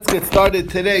get started.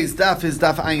 Today's daf is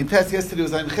daf Ayin Tes. Yesterday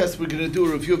was Ayin Ches. We're going to do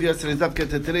a review of yesterday's daf. Get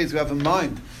to today's. We have in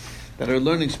mind that our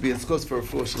learning should be as close for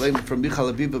Shalem from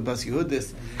Michal Aviva Bas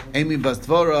Yehudis, Amy Bas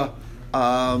Dvora,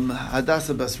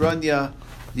 Hadassah Bas Ranya,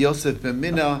 Yosef Ben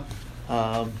Mina,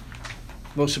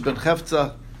 Moshe Ben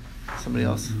Chefza, somebody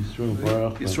else.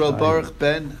 Yisrael Baruch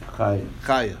Ben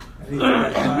Chaya.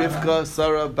 And Rivka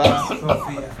Sarah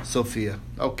Bas Sophia.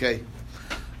 Okay.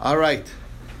 All right.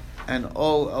 And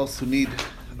all else who need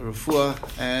refuah.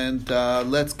 And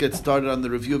let's get started on the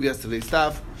review of yesterday's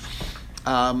stuff.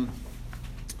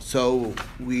 So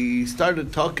we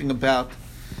started talking about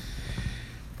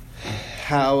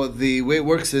how the way it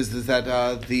works is that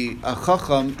the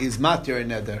chacham is matir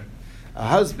neder. A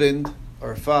husband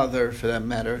or a father, for that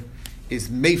matter, is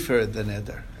mefer the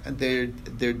neder. And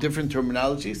they're different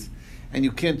terminologies, and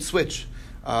you can't switch.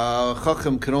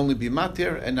 Chacham can only be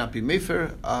matir and not be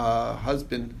mefer.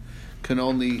 Husband can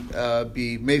only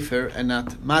be mefer and not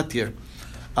matir.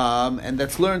 And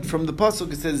that's learned from the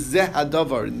pasuk. It says zeh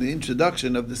hadavar in the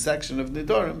introduction of the section of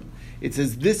Nidorim. It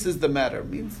says this is the matter. It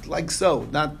means like so,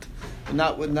 not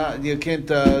you can't.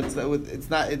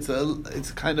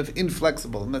 It's kind of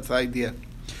inflexible, and that's the idea.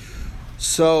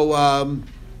 So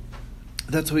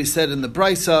that's what he said in the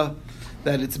Brisa,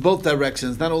 that it's both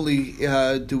directions. Not only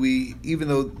do we, even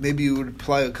though maybe you would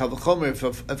apply a kavachomer,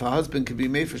 if a husband can be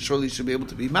mefer, surely he should be able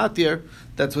to be matir.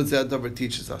 That's what Zeh Davar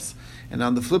teaches us. And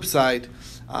on the flip side,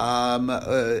 a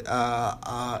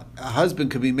husband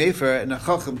can be mefer and a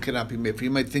chacham cannot be mefer. You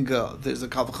might think there's a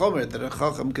kavachomer that a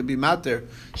chacham can be matir.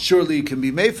 Surely he can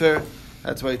be mefer.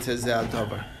 That's why it says Zeh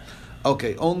Davar.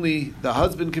 Okay, only the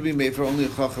husband can be mefer, only a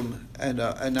chacham and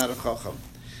not a chacham.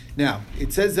 Now,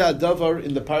 it says Zeh Davar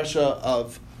in the parsha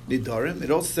of Nidorim.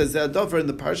 It also says Zeh Davar in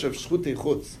the parsha of Shchutei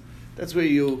Chutz. That's where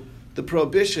the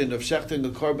prohibition of shechting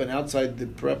a korban outside the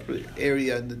proper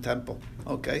area in the temple.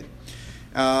 Okay?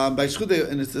 By Shchutei,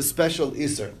 and it's a special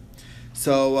Isser.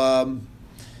 So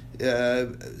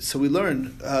we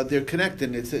learn they're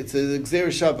connected. It's a Gzeir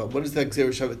Shava. What does that Gzeir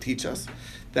Shava teach us?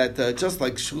 That just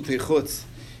like Shchutei Chutz,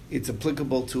 it's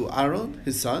applicable to Aaron,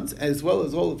 his sons, as well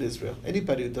as all of Israel.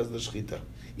 Anybody who does the Shechita.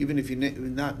 Even if you're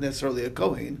not necessarily a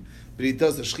Kohen, but he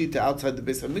does the Shechita outside the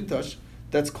Beis HaMikdash,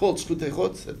 that's called Shchutei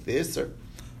Chutz, that's the Isser.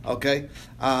 Okay?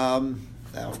 Now,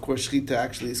 of course, Shechita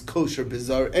actually is kosher,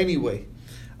 bizarre anyway.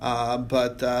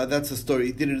 But that's a story.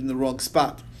 He did it in the wrong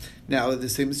spot. Now, the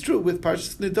same is true with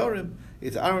Parshas Nidorim.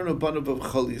 It's Aaron Obanav of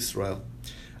Chol Yisrael.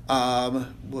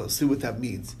 We'll see what that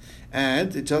means.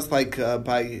 And just like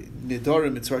by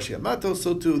Nidorim, it's Rashi Amatos,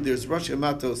 so too there's Rashi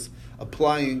Amatos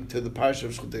applying to the Parsha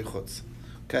of Shchutei Chutz.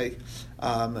 Okay,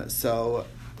 so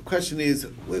the question is,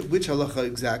 which halacha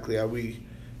exactly are we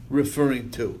referring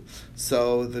to?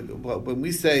 So when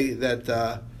we say that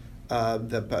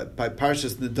by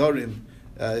Parshas Nidorim,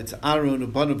 it's Aaron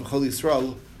Ubanav B'Chol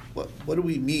Yisrael, what do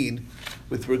we mean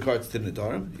with regards to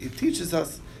Nidorim? It teaches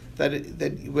us that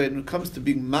when it comes to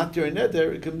being matir and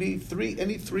neder, it can be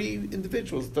any three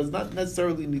individuals. It does not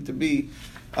necessarily need to be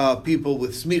people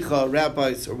with smicha,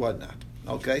 rabbis, or whatnot.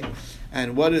 Okay,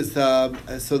 and what is so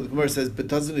the Gemara says, but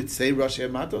doesn't it say Rashi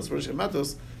Amatos? Rashi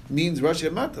Amatos means Rashi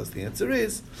Amatos. The answer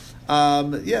is,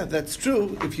 yeah, that's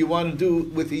true. If you want to do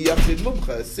with a yachid mumcha,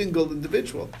 a single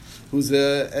individual who's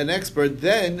an expert,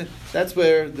 then that's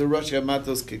where the Rashi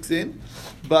Amatos kicks in.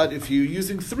 But if you're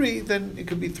using three, then it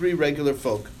could be three regular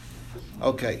folk.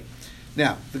 Okay,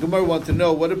 now the Gemara wants to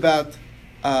know what about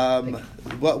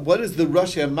what is the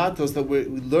Rashi Amatos that we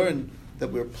learn that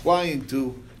we're applying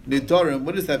to Nidorim.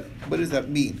 What does that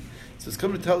mean? So it's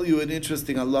coming to tell you an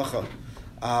interesting halacha.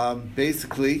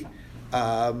 Basically,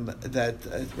 that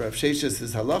Rav Sheshes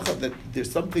says halacha that there's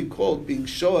something called being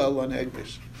shoel on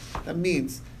hegdish. That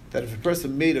means that if a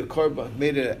person made an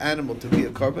animal to be a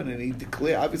korban, and he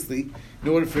declared, obviously, in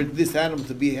order for this animal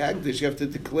to be hegdish, you have to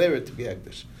declare it to be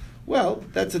hegdish. Well,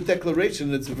 that's a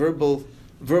declaration. It's a verbal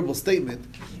statement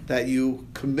that you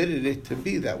committed it to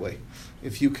be that way.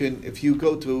 If you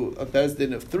go to a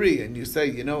bezdin of three and you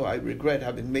say, I regret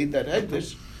having made that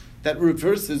hegdish, that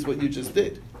reverses what you just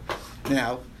did.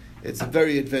 Now, it's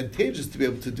very advantageous to be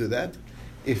able to do that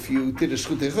if you did a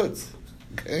shchutei chutz,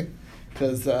 okay?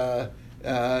 Because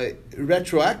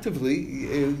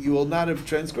retroactively, you will not have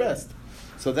transgressed.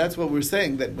 So that's what we're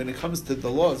saying, that when it comes to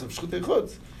the laws of shchutei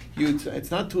chutz,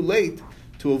 it's not too late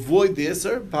to avoid the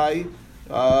Isser by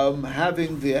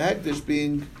having the hegdish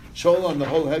being shown on the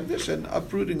whole hegdish and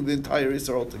uprooting the entire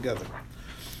Isser altogether.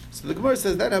 So the Gemara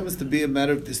says that happens to be a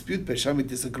matter of dispute. Beis Shammai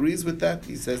disagrees with that.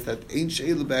 He says that ain't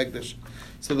she'elu b'hegdish.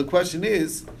 So the question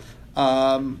is,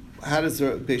 how does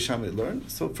Beis Shammai learn?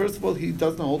 So first of all, he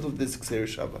doesn't hold of this Gzeir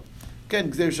Shava.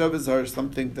 Again, Gzeir Shavas are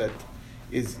something that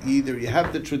is either you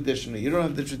have the tradition or you don't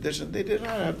have the tradition. They did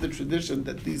not have the tradition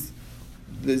that the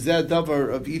zeh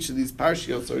davar of each of these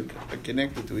parshios are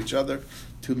connected to each other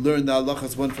to learn the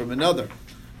halachas one from another.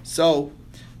 So,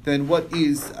 then what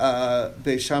is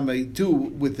Beis Shammai do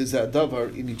with the zeh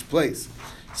davar in each place?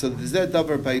 So the zeh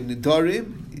davar by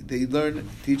nidarim, they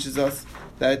teaches us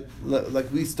that,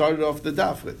 like we started off the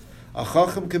daf with, a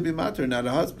chacham can be mater, not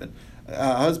a husband.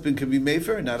 A husband can be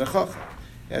mefer, not a chacham.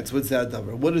 That's what zeh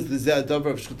davar. What is the zeh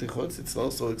davar of shchutei chutz? It's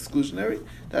also exclusionary.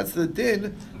 That's the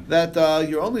din that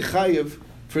you're only chayiv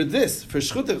for this, for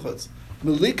shchutei chutz.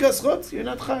 Melikas chutz, you're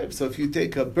not chayiv. So if you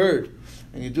take a bird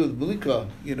and you do the melika,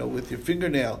 with your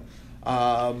fingernail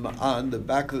on the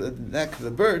back of the neck of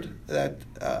the bird, that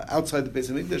outside the base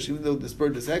of Mikdash, even though this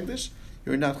bird is hegdish,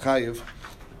 you're not chayiv.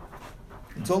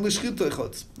 It's only shchutei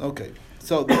chutz. Okay.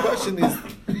 So the question is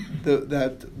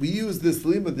that we use this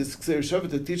lima, this Kseir Shavit,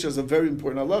 to teach us a very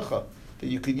important halacha, that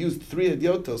you can use 3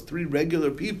 hedyotos, 3 regular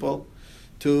people,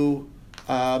 to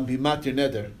be matir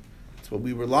neder. That's what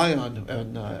we rely on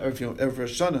Erev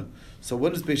Rosh Hashanah. So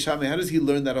what is Beis Shammai? How does he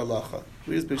learn that halacha?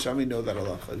 Where does Beis Shammai know that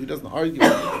halacha? He doesn't argue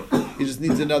with it. He just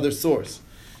needs another source.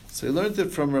 So he learned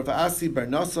it from Rav Asi Bar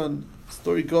Nasan.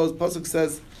 Story goes, Pasuk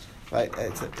says, right,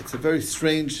 it's a very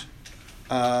strange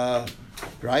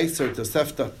Raisa or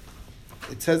Tosefta.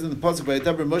 It says in the pasuk by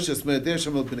Daber Moshe Sme'adeh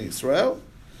Shemel Bnei Israel,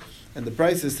 and the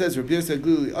price says Rabbi Yosef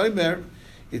Gluli Omer.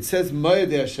 It says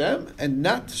Moed Hashem and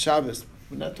not Shabbos.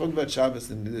 We're not talking about Shabbos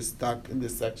in this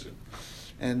section.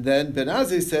 And then Ben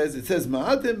Azai says it says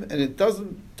Ma'adim, and it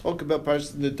doesn't talk about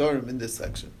Parshas Nedarim in this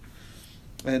section.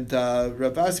 And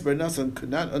Rav Asi Bar Nasan could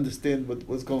not understand what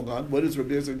was going on. What is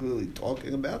Rabbi Yosef Glili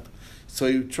talking about? So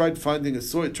he tried finding a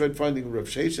sword. He tried finding Rav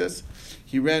Sheshes.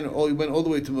 He went all the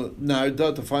way to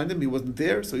Narda to find him. He wasn't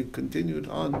there, so he continued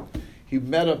on. He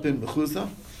met up in Mechuzah,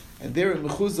 and there in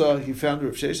Mechuzah he found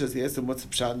Rav Sheshes. He asked him, "What's the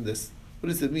pshat in this? What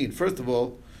does it mean?" First of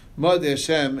all, Moed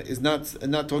Hashem is not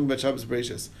talking about Shabbos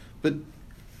Bereishis, but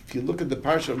if you look at the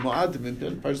parsha of Moadim in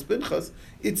Parshas Pinchas,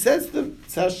 it says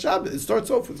Shabbos. It starts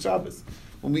off with Shabbos.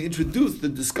 When we introduce the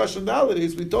discussion of the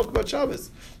holidays, we talk about Shabbos.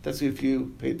 That's if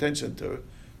you pay attention to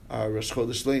Rosh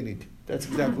Chodesh Leinig. That's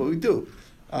exactly what we do.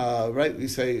 Right? We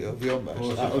say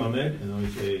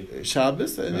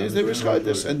Shabbos, and then say Rosh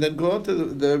Chodesh, and then go on to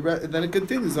and then it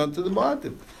continues on to the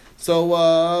Moadim.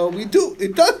 So we do.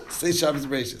 It does say Shabbos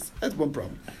Bereishis. That's one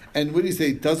problem. And when you say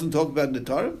it doesn't talk about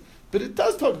Nedarim, but it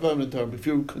does talk about Nedarim. If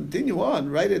you continue on,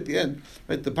 right at the end,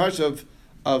 right, the parsha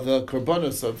of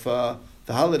Korbanos of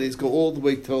the holidays go all the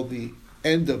way till the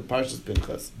end of Parshas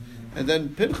Pinchas, and then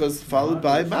Pinchas followed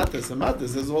by Matas, and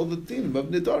Matas has all the theme of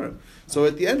Nedarim. So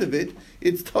at the end of it,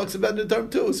 it talks about Nedarim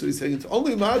too. So he's saying it's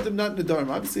only Ma'adim, not Nedarim.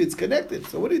 Obviously, it's connected.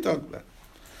 So what are you talking about?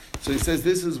 So he says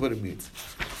this is what it means.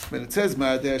 When it says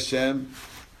Ma'adeh Hashem,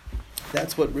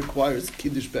 that's what requires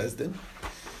Kiddush Bezdin.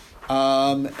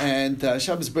 And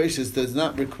Shabbos Bereishis does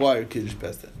not require Kiddush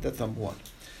Bezdin. That's number one.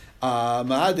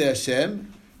 Ma'adeh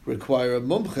Hashem require a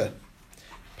mumcha.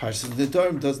 Parshas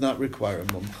Nedarim does not require a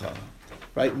mumcha.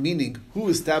 Right? Meaning, who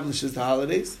establishes the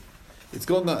holidays? It's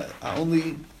going to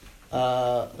only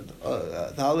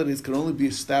the holidays can only be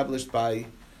established by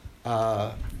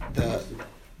a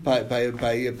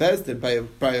bezdin,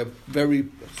 by a very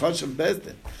chashav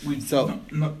bezdin. So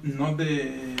not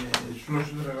the Shlosh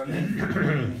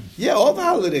Regalim. Yeah, all the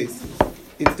holidays.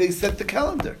 If they set the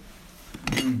calendar,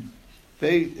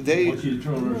 they. Once you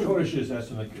throw Rosh Chodesh, that's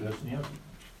in the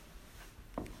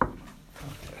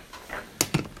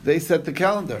They set the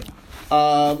calendar.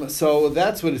 So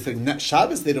that's what it's saying.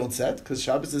 Shabbos they don't set, because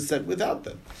Shabbos is set without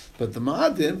them. But the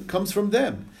Ma'adim comes from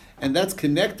them. And that's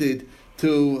connected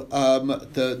to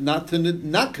not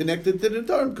connected to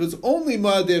Nedarim, because only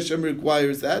Ma'adeh Hashem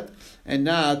requires that, and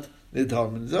not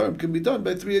Nedarim. Nedarim can be done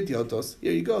by 3 hedyotos.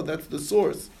 Here you go. That's the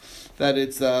source that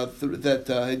it's that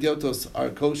hedyotos are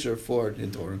kosher for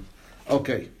Nedarim.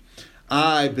 Okay.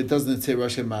 But doesn't it say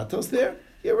Rosh Matos there?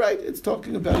 You're right. It's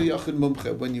talking about a Yachid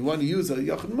Mumche. When you want to use a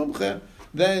Yachid Mumche,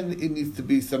 then it needs to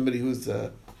be somebody who's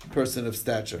a person of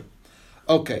stature.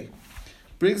 Okay.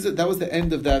 That was the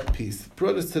end of that piece.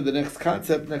 Brought us to the next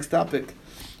concept, next topic,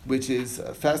 which is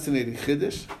a fascinating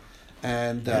Chiddush.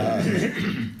 And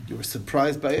you were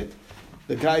surprised by it.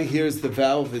 The guy hears the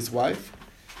vow of his wife.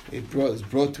 It is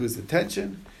brought to his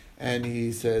attention. And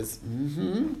he says,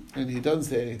 and he doesn't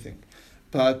say anything.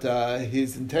 But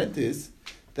his intent is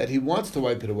that he wants to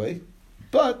wipe it away,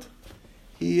 but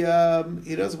he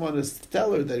doesn't want to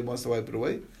tell her that he wants to wipe it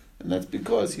away, and that's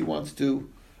because he wants to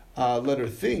let her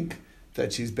think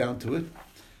that she's bound to it,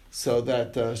 so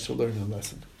that she'll learn a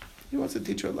lesson. He wants to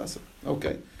teach her a lesson.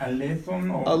 Okay. A lesson?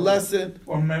 A lesson.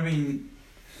 Or maybe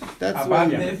That's A why.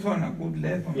 bad lesson, a good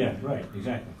lesson. Yeah, right,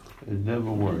 exactly. It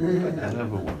never worked. It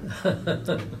never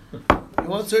worked. He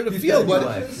wants her to feel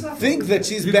think that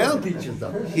she's bound.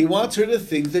 He wants her to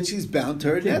think that she's bound to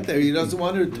her nether. He doesn't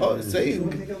want her saying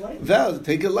vow,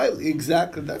 take it lightly.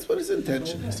 Exactly. That's what his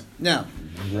intention is. Now,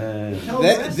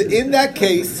 in that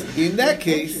case,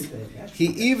 he,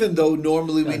 even though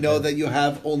normally we know that you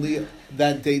have only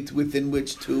that date within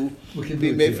which to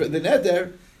be made for the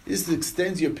neder, this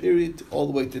extends your period all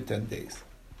the way to 10 days.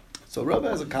 So Rabbi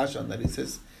has a kasha on that. He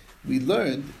says, we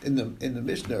learned in the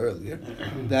Mishnah earlier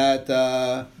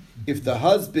that if the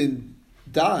husband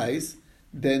dies,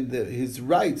 then his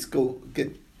rights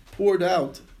get poured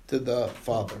out to the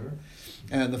father,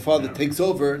 and the father takes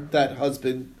over that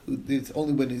husband. It's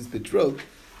only when he's betrothed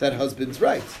that husband's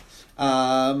rights.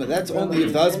 That's only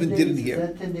if the husband didn't hear. Is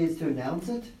that 10 days to announce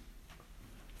it?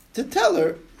 To tell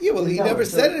her, yeah. Well, he never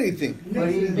said anything. But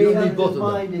he made up his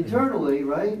mind internally,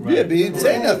 right? Yeah, but he didn't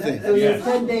say nothing. So you have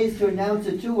 10 days to announce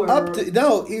it to her.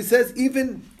 No, he says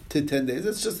even to 10 days.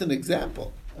 That's just an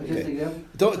example. Okay.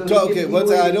 So Okay. One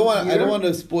second. I don't want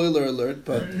a spoiler alert,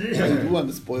 but I do want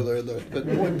a spoiler alert. But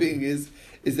the point being is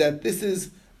that this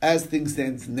is as things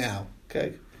stand now.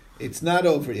 Okay, it's not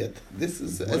over yet. This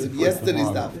is as of yesterday's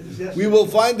daf. We will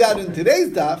find out in today's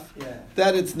daf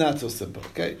that it's not so simple.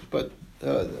 Okay, but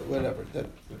whatever.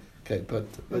 Okay, but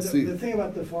let's see. The thing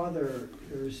about the father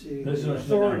receiving There's no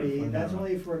authority, shit now. that's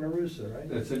only for an arusa, right?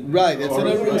 Right, it's an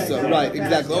Or- arusa, right,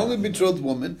 exactly. Yeah. Only betrothed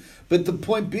woman. But the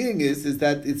point being is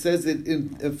that it says it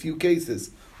in a few cases.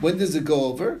 When does it go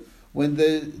over? When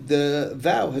the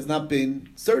vow has not been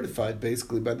certified,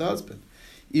 basically, by the husband.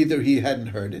 Either he hadn't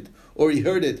heard it, or he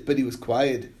heard it, but he was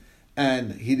quiet,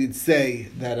 and he didn't say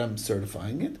that I'm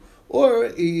certifying it, or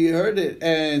he heard it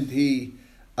and he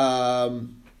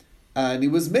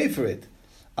was made for it.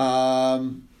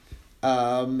 And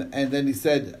then he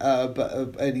said,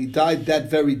 and he died that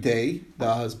very day,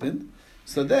 the husband.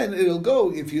 So then it'll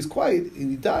go, if he's quiet and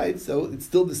he died, so it's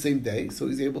still the same day, so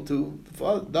he's able to,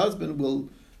 the husband will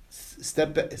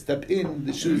step in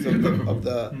the shoes of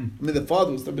the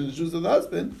father will step in the shoes of the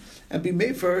husband and be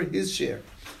made for his share.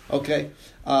 Okay?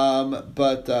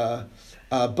 But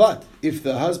if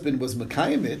the husband was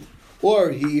Mekayim it,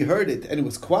 or he heard it and it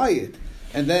was quiet,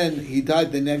 and then he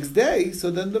died the next day,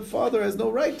 so then the father has no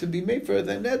right to be made for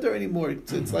the neder anymore.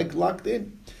 It's like locked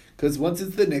in. Because once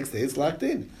it's the next day, it's locked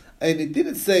in. And it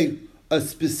didn't say a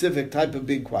specific type of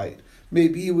being quiet.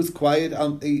 Maybe he was quiet,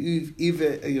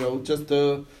 even just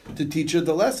to teach her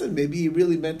the lesson. Maybe he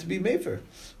really meant to be mefer.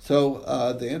 So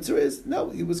the answer is no.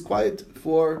 He was quiet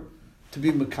to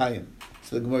be mekayim.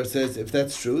 So the Gemara says, if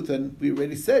that's true, then we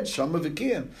already said shama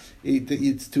v'kiyam.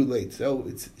 It's too late. So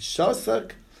it's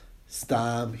shasak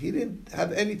stam. He didn't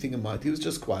have anything in mind. He was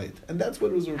just quiet, and that's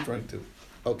what it was referring to.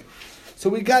 Okay. So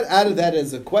we got out of that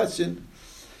as a question,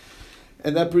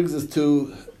 and that brings us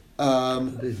to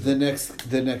the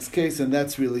next case, and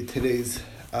that's really today's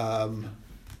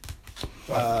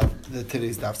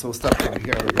today's daf. So we'll stop here. We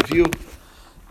got a review.